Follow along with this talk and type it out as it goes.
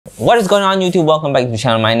What is going on, YouTube? Welcome back to the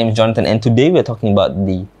channel. My name is Jonathan and today we're talking about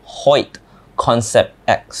the HOYT Concept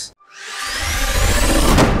X.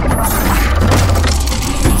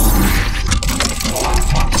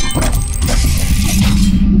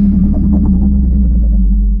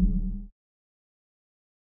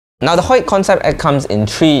 Now the HOYT Concept X comes in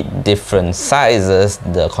three different sizes.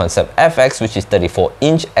 The Concept FX, which is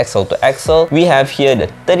 34-inch axle to axle. We have here the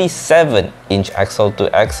 37-inch axle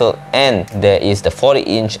to axle, and there is the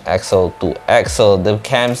 40-inch axle to axle. The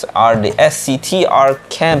cams are the SCTR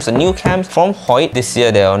cams, the new cams from HOYT. This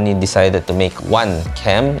year they only decided to make one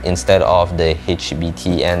cam instead of the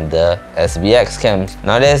HBT and the SBX cams.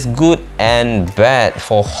 Now there's good and bad.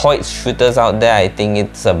 For HOYT shooters out there, I think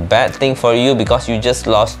it's a bad thing for you because you just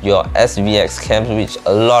lost your SBX cams, which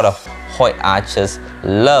a lot of HOYT archers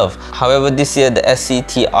love. However, this year the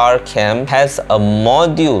SCTR cam has a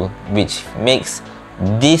module which makes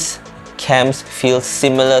these cams feel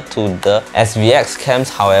similar to the SBX cams.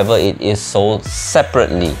 However, it is sold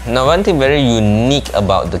separately. Now, one thing very unique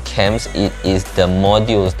about the cams, it is the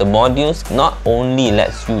modules. The modules not only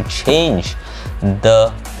lets you change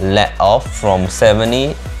the let off from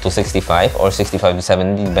 70 to 65 or 65 to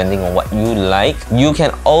 70 depending on what you like. You can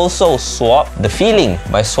also swap the feeling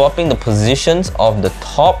by swapping the positions of the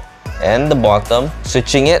top and the bottom,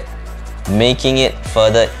 switching it, making it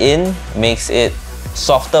further in, makes it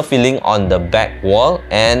softer feeling on the back wall,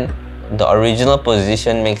 and the original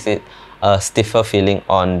position makes it a stiffer feeling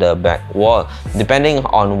on the back wall. Depending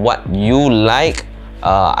on what you like,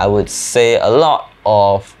 I would say a lot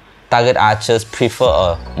of target archers prefer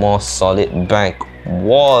a more solid back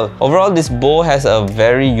wall. Overall, this bow has a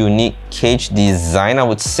very unique cage design. I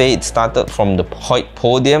would say it started from the HOYT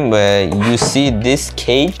podium, where you see this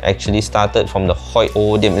cage actually started from the HOYT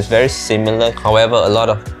podium. It's very similar. However, a lot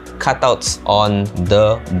of cutouts on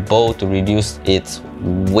the bow to reduce its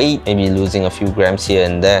weight, maybe losing a few grams here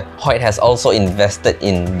and there. HOYT has also invested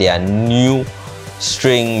in their new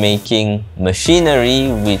string making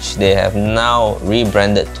machinery, which they have now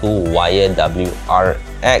rebranded to Wire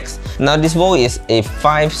WRX. Now this bow is a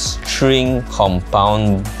 5-string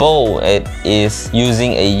compound bow. It is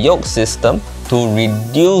using a yoke system to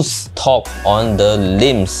reduce torque on the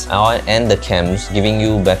limbs and the cams, giving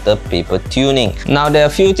you better paper tuning. Now there are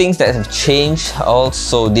a few things that have changed.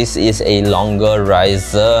 Also, this is a longer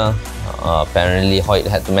riser. Apparently HOYT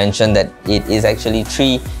had to mention that it is actually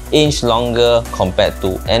 3-inch longer compared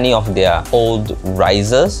to any of their old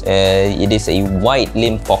risers. It is a wide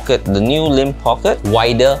limb pocket, the new limb pocket,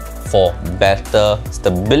 wider for better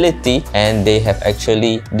stability, and they have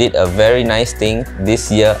actually did a very nice thing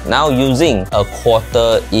this year, now using a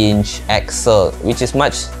 1/4-inch axle, which is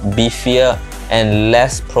much beefier and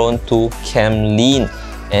less prone to cam lean,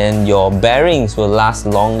 and your bearings will last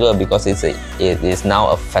longer because it is now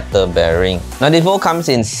a fatter bearing. Now this bow comes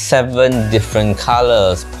in 7 different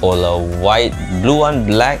colors: polar white, blue and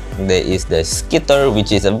black. There is the skitter,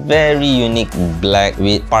 which is a very unique black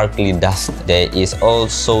with sparkly dust. There is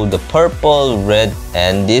also the purple, red,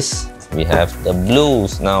 and this we have the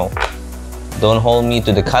blues. Now don't hold me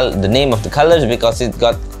to the name of the colors because it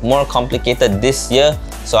got more complicated this year,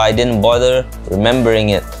 so I didn't bother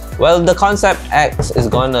remembering it. Well, the Concept X is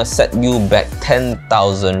gonna set you back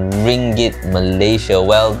 10,000 ringgit Malaysia.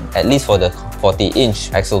 Well, at least for the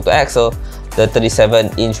 40-inch axle to axle. The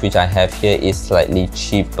 37-inch which I have here is slightly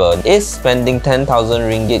cheaper. Is spending 10,000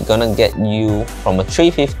 ringgit gonna get you from a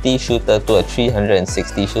 350 shooter to a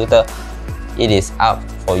 360 shooter? It is up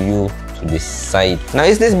for you to decide. Now,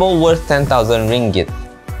 is this bow worth 10,000 ringgit?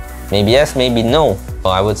 Maybe yes, maybe no.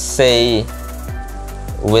 I would say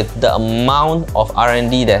with the amount of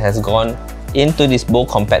R&D that has gone into this bow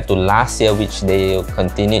compared to last year, which they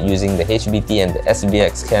continued using the HBT and the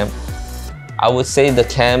SBX cam, I would say the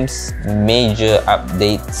cam's major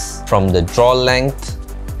updates, from the draw length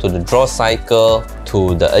to the draw cycle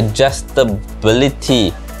to the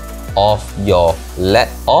adjustability of your let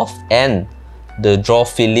off and the draw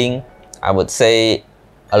feeling, I would say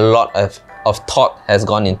a lot of thought has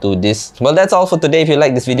gone into this. Well, that's all for today. If you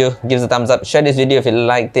like this video, give us a thumbs up, share this video if you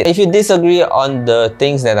liked it. If you disagree on the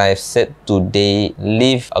things that I've said today,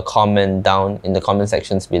 leave a comment down in the comment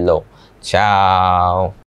sections below. Ciao.